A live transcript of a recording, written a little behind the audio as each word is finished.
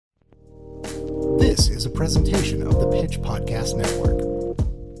This is a presentation of the Pitch Podcast Network.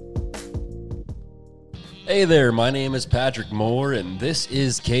 Hey there, my name is Patrick Moore, and this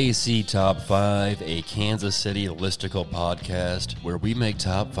is KC Top 5, a Kansas City listicle podcast where we make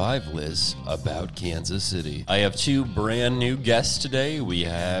top 5 lists about Kansas City. I have two brand new guests today. We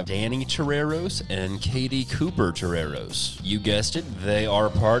have Danny Terreros and Katie Cooper Terreros. You guessed it, they are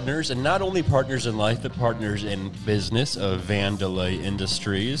partners, and not only partners in life, but partners in business of Vandelay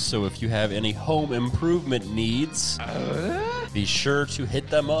Industries. So if you have any home improvement needs, be sure to hit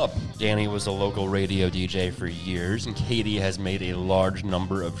them up. Danny was a local radio DJ for years, and Katie has made a large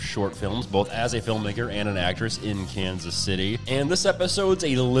number of short films, both as a filmmaker and an actress in Kansas City. And this episode's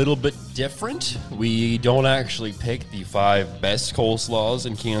a little bit different. We don't actually pick the 5 best coleslaws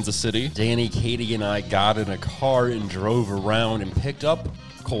in Kansas City. Danny, Katie, and I got in a car and drove around and picked up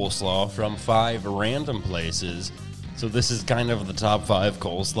coleslaw from 5 random places. So this is kind of the top 5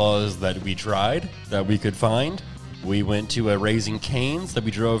 coleslaws that we tried, that we could find. We went to a Raising Cane's that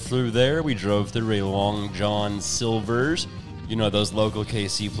we drove through there. We drove through a Long John Silver's. You know, those local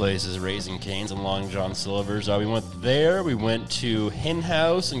KC places, Raising Cane's and Long John Silver's. We went there. We went to Hen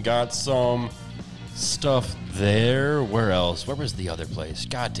House and got some stuff there. Where else? Where was the other place?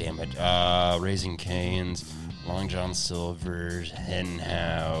 God damn it. Raising Cane's, Long John Silver's, Hen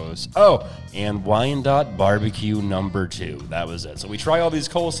House. Oh, and Wyandotte Barbecue number 2. That was it. So we try all these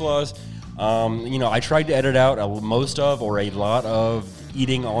coleslaws. I tried to edit out most of or a lot of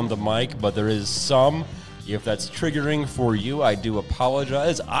eating on the mic, but there is some. If that's triggering for you, I do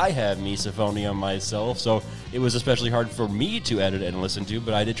apologize. I have misophonia myself, so it was especially hard for me to edit and listen to,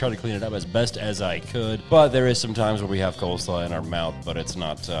 but I did try to clean it up as best as I could. But there is some times where we have coleslaw in our mouth, but it's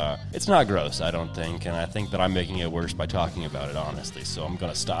not gross, I don't think, and I think that I'm making it worse by talking about it, honestly. So I'm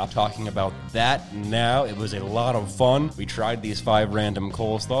going to stop talking about that now. It was a lot of fun. We tried these 5 random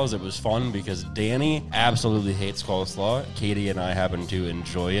coleslaws. It was fun because Danny absolutely hates coleslaw. Katie and I happen to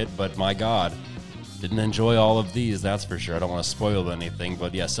enjoy it, but my God, didn't enjoy all of these, that's for sure. I don't want to spoil anything,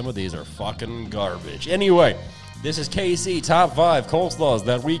 but yeah, some of these are fucking garbage. Anyway, this is KC Top 5 coleslaws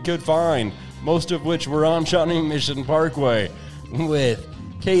that we could find, most of which were on Shawnee Mission Parkway, with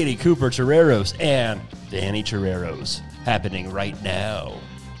Katie Cooper Terreros and Danny Terreros, happening right now.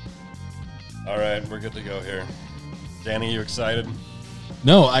 All right, we're good to go here. Danny, you excited?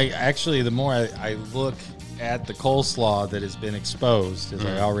 No, I actually, the more I look at the coleslaw that has been exposed, as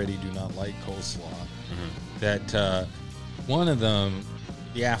I already do not like coleslaw, that one of them,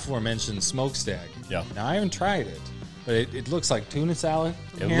 the aforementioned smokestack. Yeah. Now, I haven't tried it, but it looks like tuna salad.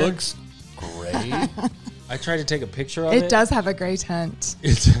 It looks great. I tried to take a picture of it. It does have a gray tint.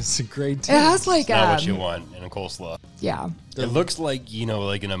 It has a great tint. It has like not what you want in a coleslaw. Yeah. It looks like,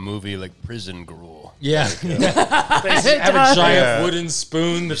 like in a movie, like Prison Gruel. Yeah. They have a giant wooden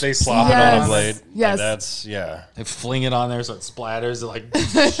spoon that they slop it on a blade. Yes. They fling it on there so it splatters. Like,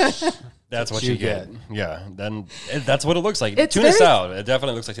 that's what you get. Yeah. Then that's what it looks like. It's tuna salad. It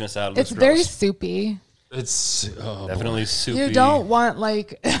definitely looks like tuna salad. It's very soupy. It's definitely soupy. You don't want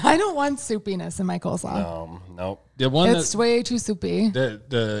I don't want soupiness in my coleslaw. Nope. It's way too soupy.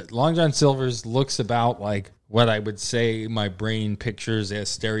 The Long John Silver's looks about like what I would say my brain pictures as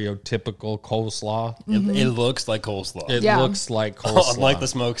stereotypical coleslaw. Mm-hmm. It looks like coleslaw. It looks like coleslaw. Unlike the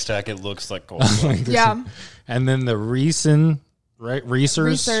smokestack, it looks like coleslaw. Yeah. And then the Reese's,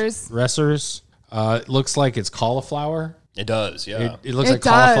 it looks like it's cauliflower. It does, yeah. It looks like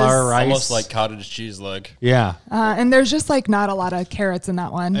cauliflower rice. Almost like cottage cheese leg. Yeah. And there's just like not a lot of carrots in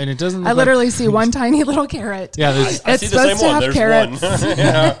that one. And it doesn't I literally see one tiny little carrot. Yeah, I see the same one. There's carrots. one.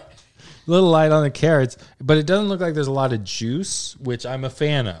 Yeah. Little light on the carrots, but it doesn't look like there's a lot of juice, which I'm a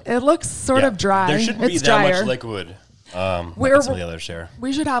fan of. It looks sort of dry. There shouldn't be that much liquid. That's the other share.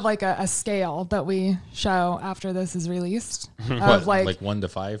 We should have like a scale that we show after this is released. Of like 1 to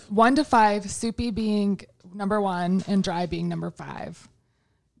 5? 1 to 5, soupy being number 1 and dry being number 5.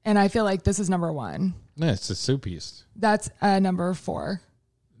 And I feel like this is number 1. Yeah, it's the soupiest. That's number 4.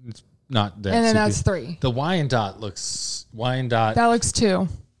 It's not that. And then soupy. that's 3. The Wyandotte That looks 2.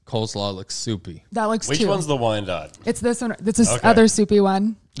 Coleslaw looks soupy. That looks 2. Which one's the Wyandotte? It's this one. It's this other soupy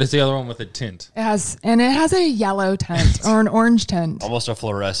one. It's the other one with a tint. It has a yellow tint or an orange tint. Almost a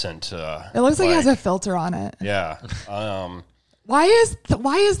fluorescent. It looks like it has a filter on it. Yeah. Why is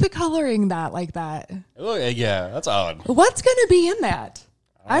the coloring that like that? Yeah, that's odd. What's going to be in that?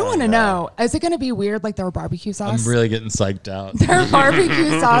 I want to know. Is it going to be weird like their barbecue sauce? I'm really getting psyched out. Their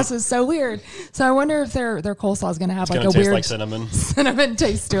barbecue sauce is so weird. So I wonder if their coleslaw is going to have like a weird like cinnamon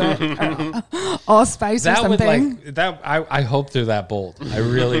taste to it. All spice or something. I hope they're that bold. I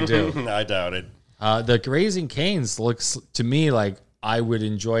really do. I doubt it. The Raising Cane's looks to me like I would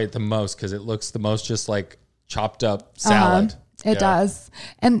enjoy it the most because it looks the most just like chopped up salad. It does.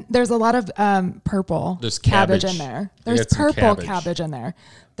 And there's a lot of purple cabbage in there. There's purple cabbage in there.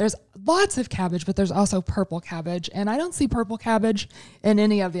 There's lots of cabbage, but there's also purple cabbage. And I don't see purple cabbage in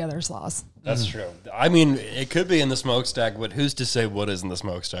any of the other slaws. That's true. I mean, it could be in the smokestack, but who's to say what is in the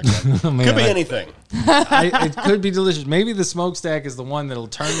smokestack? Could be anything. It could be delicious. Maybe the smokestack is the one that'll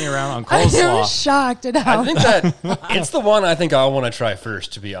turn me around on coleslaw. I'm shocked at how. I think that it's the one I think I want to try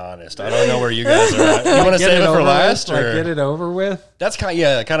first, to be honest. I don't know where you guys are at. You want to save it for last? Or get it over with? That's kind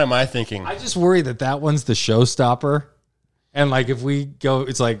of my thinking. I just worry that one's the showstopper. And like if we go,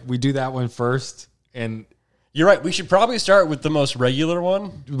 it's like we do that one first and... You're right. We should probably start with the most regular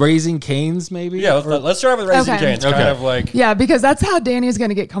one. Raising Cane's, maybe? Yeah, let's start with Raising Cane's. Okay. Kind of like... Yeah, because that's how Danny's going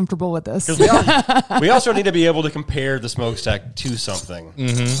to get comfortable with this. We also need to be able to compare the smokestack to something.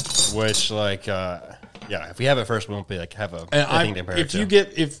 Mm-hmm. Which, like, if we have it first, we won't be like have a thing to compare it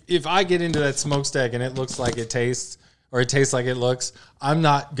to. If I get into that smokestack and it looks like it tastes... or it tastes like it looks, I'm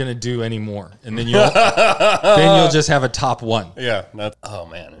not going to do any more. And then you'll just have a top one. Yeah. Oh,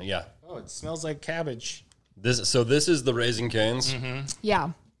 man. Yeah. Oh, it smells like cabbage. This is the Raising Cane's. Mm-hmm. Yeah.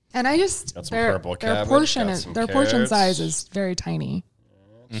 And I just... Got some purple cabbage. Their portion size is very tiny.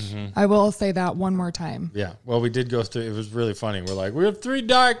 Mm-hmm. I will say that one more time. Yeah. Well, we did go through... It was really funny. We're like, we have 3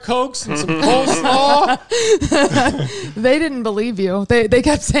 Diet Cokes and some coleslaw. They didn't believe you. They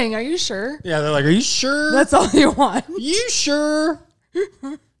kept saying, are you sure? Yeah, they're like, are you sure? That's all you want. You sure?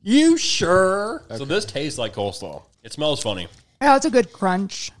 You sure? So this tastes like coleslaw. It smells funny. Yeah, it's a good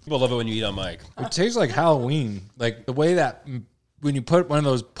crunch. People love it when you eat on mic. It tastes like Halloween. Like the way that when you put one of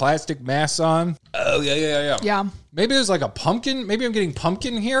those plastic masks on. Oh, yeah. Yeah. Maybe there's like a pumpkin. Maybe I'm getting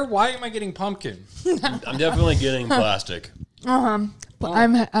pumpkin here. Why am I getting pumpkin? I'm definitely getting plastic.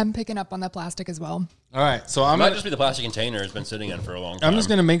 I'm picking up on the plastic as well. All right. So It might just be the plastic container it's been sitting in for a long time. I'm just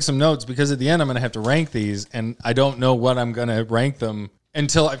going to make some notes because at the end I'm going to have to rank these and I don't know what I'm going to rank them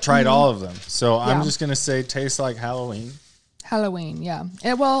until I've tried all of them. So I'm just going to say tastes like Halloween. Halloween, yeah.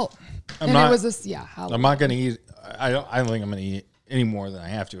 Halloween. I'm not going to eat. I don't think I'm going to eat any more than I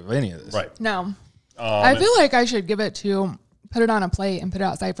have to of any of this. Right. No. I feel like I should put it on a plate and put it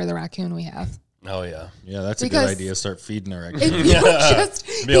outside for the raccoon we have. Oh, yeah. Yeah, that's a good idea. Start feeding the raccoon.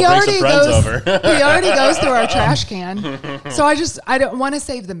 He already goes through our trash can. So I don't want to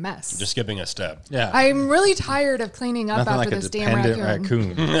save the mess. Just skipping a step. Yeah. I'm really tired of cleaning up Nothing after like this damn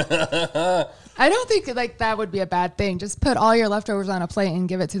raccoon. I don't think like that would be a bad thing. Just put all your leftovers on a plate and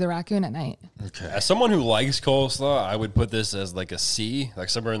give it to the raccoon at night. Okay. As someone who likes coleslaw, I would put this as like a C, like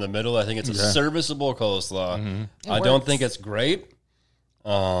somewhere in the middle. I think it's a serviceable coleslaw. Mm-hmm. I don't think it's great.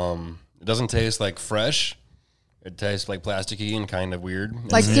 It doesn't taste like fresh. It tastes like plasticky and kind of weird.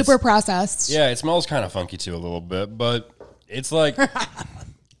 Like super processed. Yeah, it smells kind of funky too a little bit, but it's like...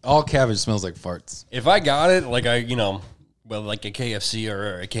 all cabbage smells like farts. If I got it, like like a KFC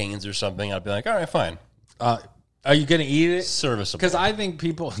or a Cane's or something, I'd be like, all right, fine. Are you going to eat it? Serviceable. Because I think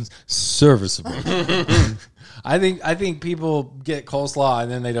people... serviceable. I think people get coleslaw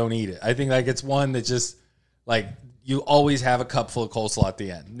and then they don't eat it. I think like it's one that just like... You always have a cup full of coleslaw at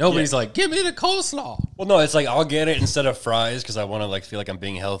the end. Nobody's like, give me the coleslaw. Well, no, it's like I'll get it instead of fries because I want to like feel like I'm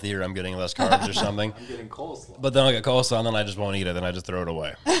being healthy or I'm getting less carbs or something. I'm getting coleslaw. But then I'll get coleslaw and then I just won't eat it. Then I just throw it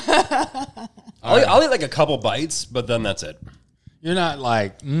away. I'll eat like a couple bites, but then that's it. You're not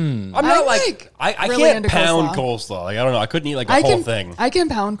like, I'm not like I really can't pound coleslaw. Like I don't know. I couldn't eat like a whole thing. I can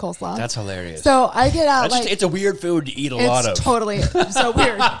pound coleslaw. That's hilarious. So I get out it's a weird food to eat a lot of. It's totally so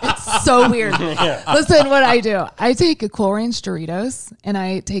weird. It's so weird. Listen, what I do, I take a Cool Ranch Doritos and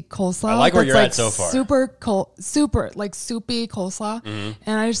I take coleslaw. I like where you're at so far. Super like soupy coleslaw,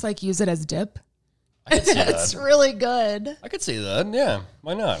 and I just like use it as dip. I could see It's that. really good. I could see that. Yeah,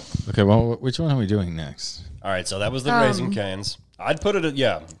 why not? okay, well, which one are we doing next? All right, so that was the Raising Cane's. I'd put it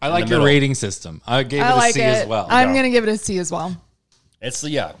at, I like your rating system. I gave it a C as well. I'm going to give it a C as well. It's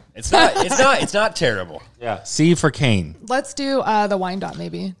not terrible. Yeah, C for Cane. Let's do the wine dot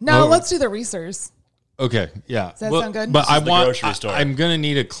maybe. No, let's do the Reese's. Okay, yeah. Does that sound good? But grocery store. I'm going to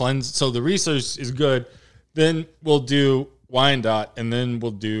need a cleanse. So the Reese's is good. Then we'll do Wyandotte, and then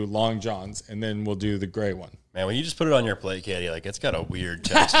we'll do Long John's, and then we'll do the gray one. Man, when you just put it on your plate, Katie, like it's got a weird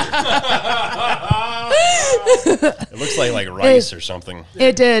texture. It looks like rice or something.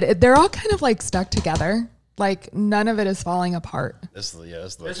 It did. They're all kind of like stuck together. Like none of it is falling apart. This has a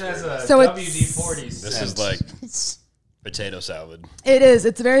So WD-40. This is like potato salad. It is.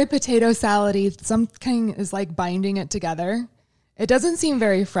 It's very potato salad-y. Something is like binding it together. It doesn't seem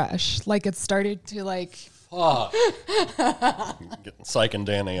very fresh. Like it started to like... Fuck. Getting Psych and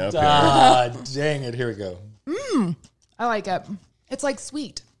Danny up here. Ah, dang it. Here we go. I like it. It's like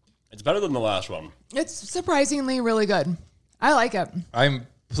sweet. It's better than the last one. It's surprisingly really good. I like it. I'm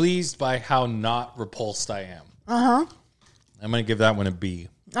pleased by how not repulsed I am. I'm going to give that one a B.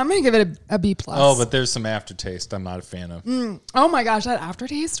 I'm going to give it a B+. Oh, but there's some aftertaste I'm not a fan of. Oh my gosh, that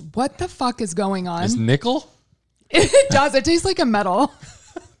aftertaste? What the fuck is going on? Is nickel? It does. It tastes like a metal.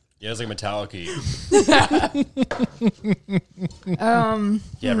 Yeah, it's like metallic-y.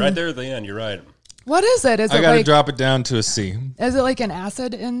 Yeah, right there at the end. You're right. What is it? Is I it got to like drop it down to a C. Is it like an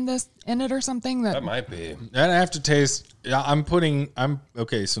acid in it or something? That might be. That aftertaste,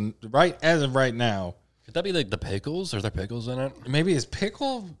 okay, so as of right now. Could that be like the pickles? Are there pickles in it? Maybe it's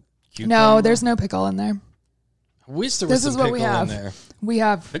pickle? Cucumber? No, there's no pickle in there. I wish there was some pickle in there. We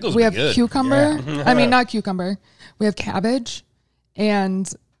have good. cucumber. Yeah. I mean, not cucumber. We have cabbage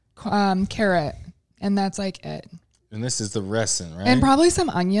and carrot, and that's like it. And this is the resin, right? And probably some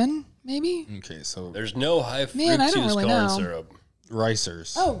onion, maybe. Okay, so there's no high Man, I don't really corn know. syrup.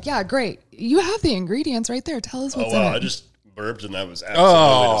 Ricers. Oh yeah, great. You have the ingredients right there. Tell us what's in it. I just burped and that was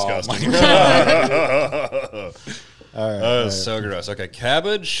absolutely disgusting. That was so gross. Okay,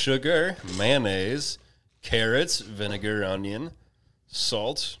 cabbage, sugar, mayonnaise, carrots, vinegar, onion,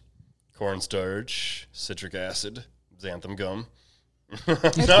 salt, cornstarch, citric acid, xanthan gum.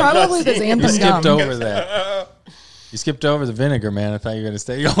 It's probably the xanthan gum. You skipped over that. You skipped over the vinegar, man. I thought you were going to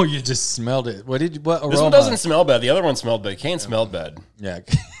say, oh, you just smelled it. What aroma? This one doesn't smell bad. The other one smelled bad. Cane smelled bad. Yeah.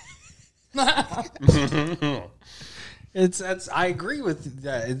 I agree with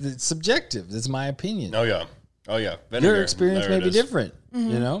that. It's subjective. That's my opinion. Oh, yeah. Vinegar. Your experience may be different.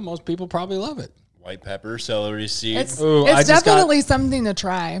 Mm-hmm. You know, most people probably love it. White pepper, celery seeds. It's definitely something to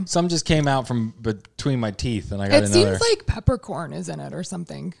try. Some just came out from between my teeth, and I got another. It seems like peppercorn is in it or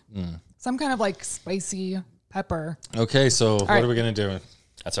something. Some kind of like spicy pepper. Okay, so what are we going to do?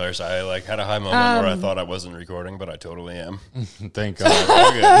 That's how I had a high moment where I thought I wasn't recording, but I totally am. Thank God.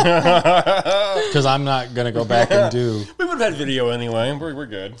 Because I'm not going to go back and do. We would have had video anyway. We're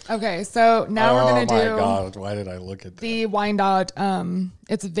good. Okay, so now we're going to do. Oh my God, why did I look at that? The Wyandotte.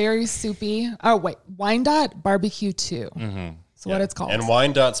 It's very soupy. Oh, wait. Wyandotte Barbecue 2. Mm-hmm. That's what it's called. And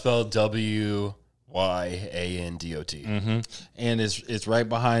Wyandotte spelled WYANDOT. Mm-hmm. And it's right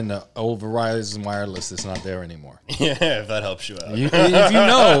behind the old Verizon Wireless. It's not there anymore. Yeah, if that helps you out.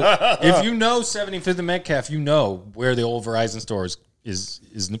 If you know 75th and Metcalf, you know where the old Verizon store is.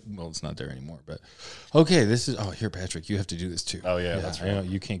 Well, it's not there anymore. But okay, this is. Oh, here, Patrick, you have to do this too. Oh yeah, that's right. I know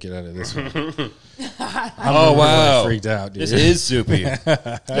you can't get out of this one. Oh wow, really freaked out, dude. This is soupy.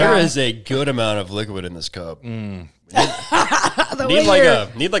 There is a good amount of liquid in this cup. Need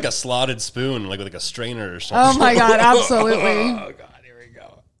like a slotted spoon, like with like a strainer or something. Oh my God, absolutely. Oh God, here we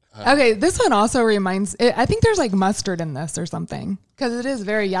go. Okay, this one also reminds. I think there's like mustard in this or something because it is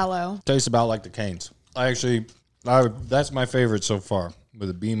very yellow. Tastes about like the Canes. That's my favorite so far with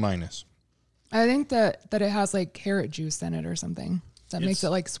a B-. I think that it has like carrot juice in it or something that makes it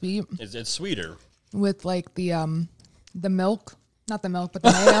like sweet. It's sweeter with like the milk. Not the milk, but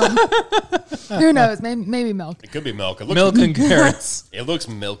the mayo. Who knows? Maybe milk. It could be milk. It looks milk and carrots. It looks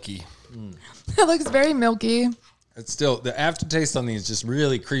milky. It looks very milky. It's still, the aftertaste on these just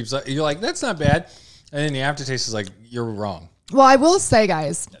really creeps up. You're like, that's not bad. And then the aftertaste is like, you're wrong. Well, I will say,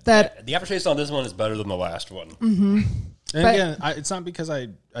 guys, that the aftertaste on this one is better than the last one. Mm-hmm. And again, it's not because I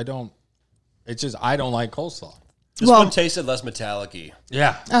don't. It's just I don't like coleslaw. This one tasted less metallic-y.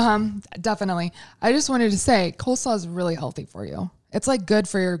 Yeah. Definitely. I just wanted to say, coleslaw is really healthy for you. It's like good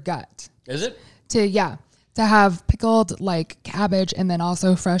for your gut. Is it? To have pickled like cabbage and then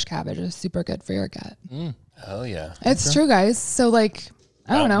also fresh cabbage is super good for your gut. Oh yeah, it's true, guys. So like,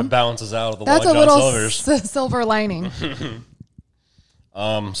 I don't know, it balances out of the. That's Long a little Silvers. Silver lining.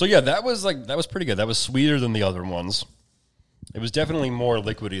 So yeah, that was pretty good. That was sweeter than the other ones. It was definitely more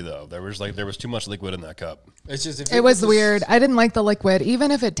liquidy though. There was too much liquid in that cup. It's just it was weird. I didn't like the liquid.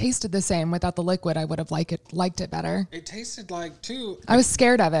 Even if it tasted the same without the liquid, I would have liked it better. It tasted like too. I was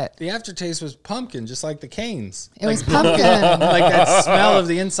scared of it. The aftertaste was pumpkin, just like the Canes. It was pumpkin, like that smell of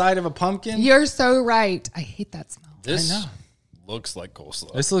the inside of a pumpkin. You're so right. I hate that smell. This looks like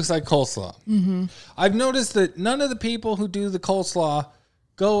coleslaw. This looks like coleslaw. Mm-hmm. I've noticed that none of the people who do the coleslaw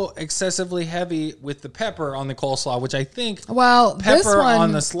go excessively heavy with the pepper on the coleslaw, which I think pepper this one,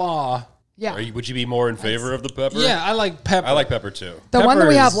 on the slaw. Yeah. Would you be more in favor of the pepper? Yeah, I like pepper. I like pepper too. The pepper one that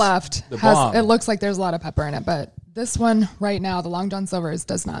we have left it looks like there's a lot of pepper in it, but this one right now, the Long John Silver's,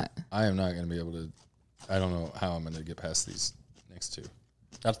 does not. I am not going to be able to. I don't know how I'm going to get past these next two.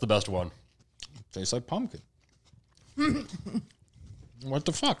 That's the best one. Tastes like pumpkin. What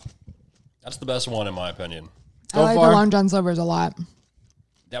the fuck? That's the best one in my opinion. I like the Long John Silver's a lot.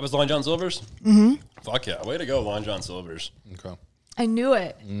 That was Long John Silver's? Mm-hmm. Fuck yeah. Way to go, Long John Silver's. Okay. I knew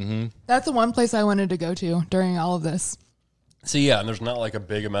it. Mm-hmm. That's the one place I wanted to go to during all of this. See, yeah, and there's not like a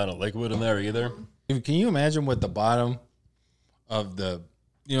big amount of liquid in there either. Can you imagine what the bottom of the,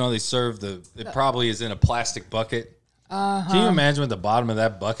 they serve it probably is in a plastic bucket. Can you imagine what the bottom of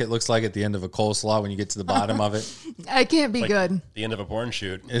that bucket looks like at the end of a coleslaw when you get to the bottom of it? I can't be good. The end of a porn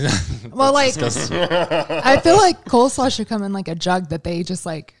shoot. Well, like, I feel like coleslaw should come in like a jug that they just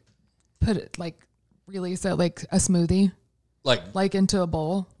like put it, like release it like a smoothie. Like into a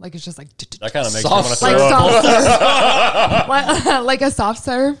bowl. Like it's just like that kind of makes me want to throw up. Soft serve. Like a soft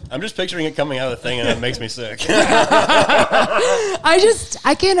serve. I'm just picturing it coming out of the thing and it makes me sick.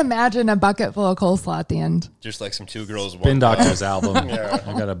 I can't imagine a bucket full of coleslaw at the end. Just like some two girls. Spin Doctors album. Yeah.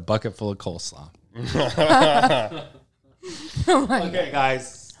 I got a bucket full of coleslaw. Okay,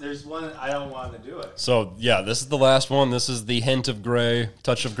 guys. There's one I don't want to do it. So yeah, this is the last one. This is the hint of gray,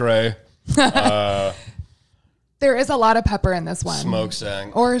 touch of gray. There is a lot of pepper in this one.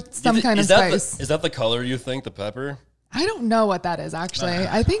 Smokestack. Or some kind of spice. Is that the color you think, the pepper? I don't know what that is, actually.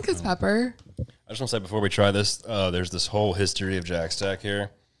 I think it's pepper. I just want to say before we try this, there's this whole history of Jack Stack here.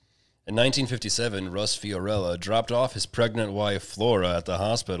 In 1957, Russ Fiorella dropped off his pregnant wife, Flora, at the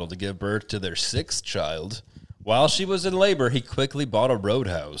hospital to give birth to their sixth child. While she was in labor, he quickly bought a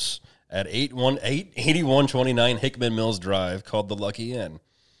roadhouse at 8129 Hickman Mills Drive called the Lucky Inn.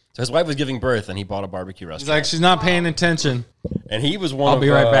 So his wife was giving birth, and he bought a barbecue restaurant. He's like, she's not paying attention. And he was one I'll be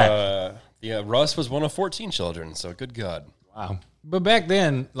right back. Yeah, Russ was one of 14 children, so good God. Wow. But back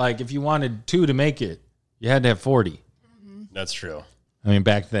then, like, if you wanted 2 to make it, you had to have 40. Mm-hmm. That's true. I mean,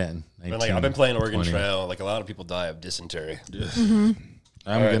 back then. 19, I've been playing Oregon 20. Trail. Like, a lot of people die of dysentery. Mm-hmm.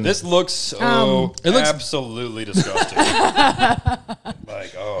 This looks it looks absolutely disgusting.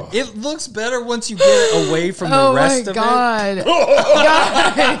 Like, oh. It looks better once you get it away from the rest of it. God. Oh,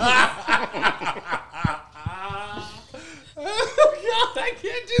 God, I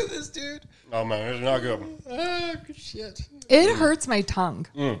can't do this, dude. Oh, man, it's not good. Oh, shit. It hurts my tongue.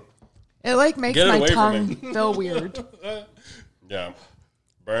 It, like, makes my tongue feel weird. Yeah.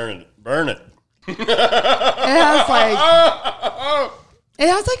 Burn it. It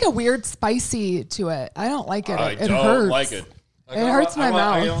has like a weird spicy to it. I don't like it. It hurts. Like it. It hurts my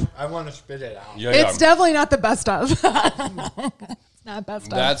mouth. I want to spit it out. Yeah, it's definitely not the best of. It's not best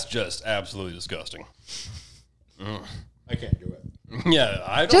of. That's just absolutely disgusting. I can't do it. Yeah,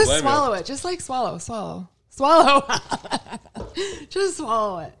 I don't just blame swallow you. it. Just like swallow. Just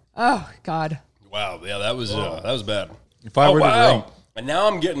swallow it. Oh God. Wow. Yeah, that was bad. If I were to rank, and now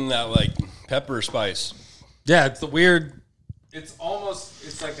I'm getting that like pepper spice. Yeah, it's the weird. It's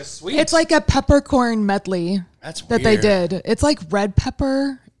like a sweet. It's like a peppercorn medley. That's that weird. they did. It's like red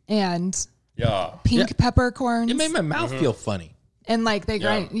pepper and pink peppercorns. It made my mouth feel funny. And like they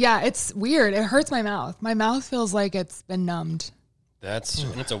grind. Yeah, it's weird. It hurts my mouth. My mouth feels like it's been numbed. And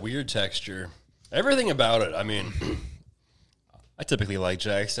it's a weird texture. Everything about it. I mean, I typically like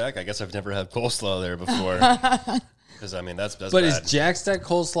Jack Stack. I guess I've never had coleslaw there before. Because, I mean, that's But bad. is Jack Stack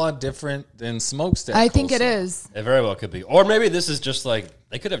coleslaw different than smokestack I think coleslaw? it is. It very well could be. Or maybe this is just like,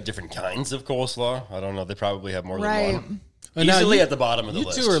 they could have different kinds of coleslaw. I don't know. They probably have more than one. Easily at the bottom of the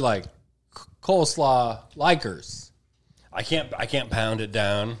list. You two are like coleslaw likers. I can't pound it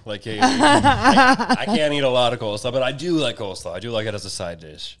down. Like I can't eat a lot of coleslaw, but I do like coleslaw. I do like it as a side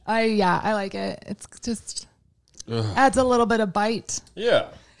dish. I like it. It's just adds a little bit of bite. Yeah.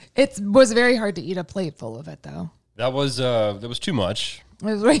 It was very hard to eat a plate full of it, though. That was too much. It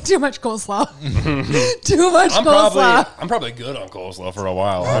was way too much coleslaw. Too much coleslaw. I'm probably good on coleslaw for a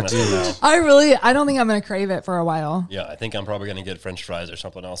while, honestly now. I don't think I'm going to crave it for a while. Yeah, I think I'm probably going to get French fries or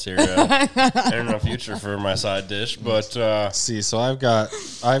something else here in the future for my side dish. But see, so I've got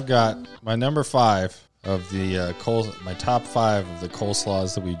my number 5 of the my top 5 of the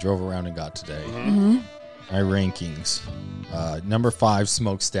coleslaws that we drove around and got today. Mm-hmm. My rankings. Number 5,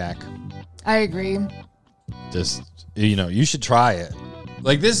 smokestack. I agree. Just you should try it.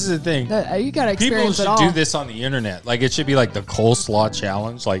 Like, this is the thing. You got to experience it all. People should do this on the internet. Like, it should be like the coleslaw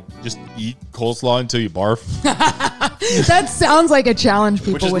challenge. Like, just eat coleslaw until you barf. That sounds like a challenge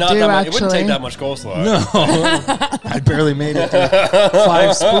people would do, actually. It wouldn't take that much coleslaw. No. I barely made it to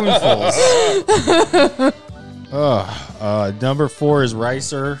 5 spoonfuls. Number 4 is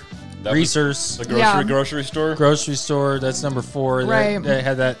Reese's. The grocery store? Grocery store. That's number 4. Right. That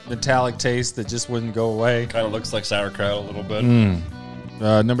had that metallic taste that just wouldn't go away. Kind of looks like sauerkraut a little bit.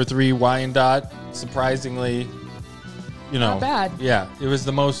 Number 3, Wyandotte. Surprisingly, not bad. Yeah, it was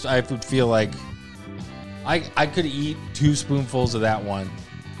the most. I would feel like I could eat 2 spoonfuls of that one,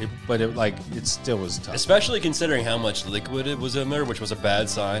 but it still was tough. Especially considering how much liquid it was in there, which was a bad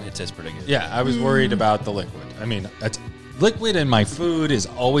sign. It tastes pretty good. Yeah, I was worried about the liquid. I mean, liquid in my food is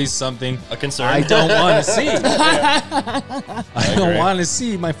always something A concern. I don't want to see. I don't want to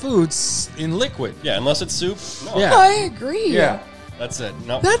see my foods in liquid. Yeah, unless it's soup. No. Yeah. I agree. Yeah. That's it.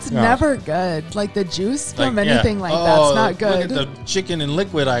 No. That's No. never good. Like the juice from Like, anything yeah. like that's not Look good. at the chicken and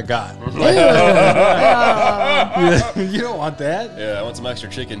liquid I got. You don't want that. Yeah, I want some extra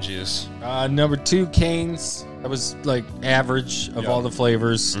chicken juice. Number 2, Cane's. That was like average of all the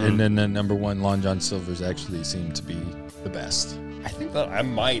flavors. And then the number 1, Long John Silver's actually seemed to be the best. I think that I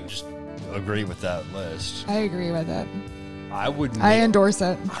might just agree with that list. I agree with it. I would. I endorse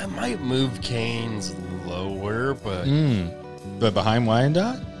it. I might move Cane's lower, but But behind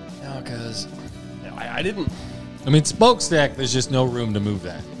Wyandotte? no, because I didn't. I mean, Smokestack, there's just no room to move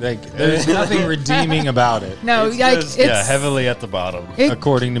that. Like, there's nothing redeeming about it, No, It's like just, it's heavily at the bottom,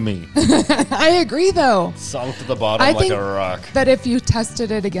 according to me. I agree though. sunk to the bottom I like think a rock. that if you tested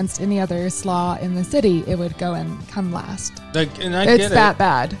it against any other slaw in the city, it would go and come last. Like, and I It's get that it.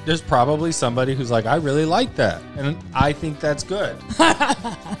 bad. There's probably somebody who's like, I really like that. And I think that's good.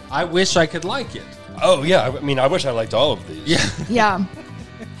 I wish I could like it. Oh yeah, I mean, I wish I liked all of these. Yeah. Yeah.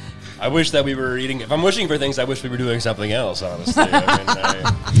 I wish that we were eating. If I'm wishing for things, I wish we were doing something else. Honestly, I mean,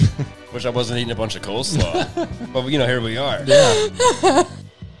 I wish I wasn't eating a bunch of coleslaw. But here we are. Yeah.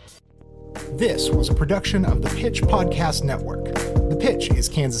 This was a production of the Pitch Podcast Network. The Pitch is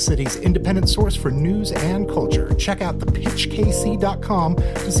Kansas City's independent source for news and culture. Check out thepitchkc.com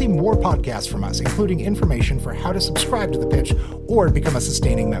to see more podcasts from us, including information for how to subscribe to The Pitch or become a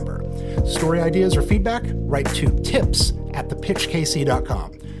sustaining member. Story ideas or feedback? Write to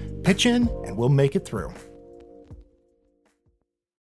tips@thepitchkc.com. Pitch in and we'll make it through.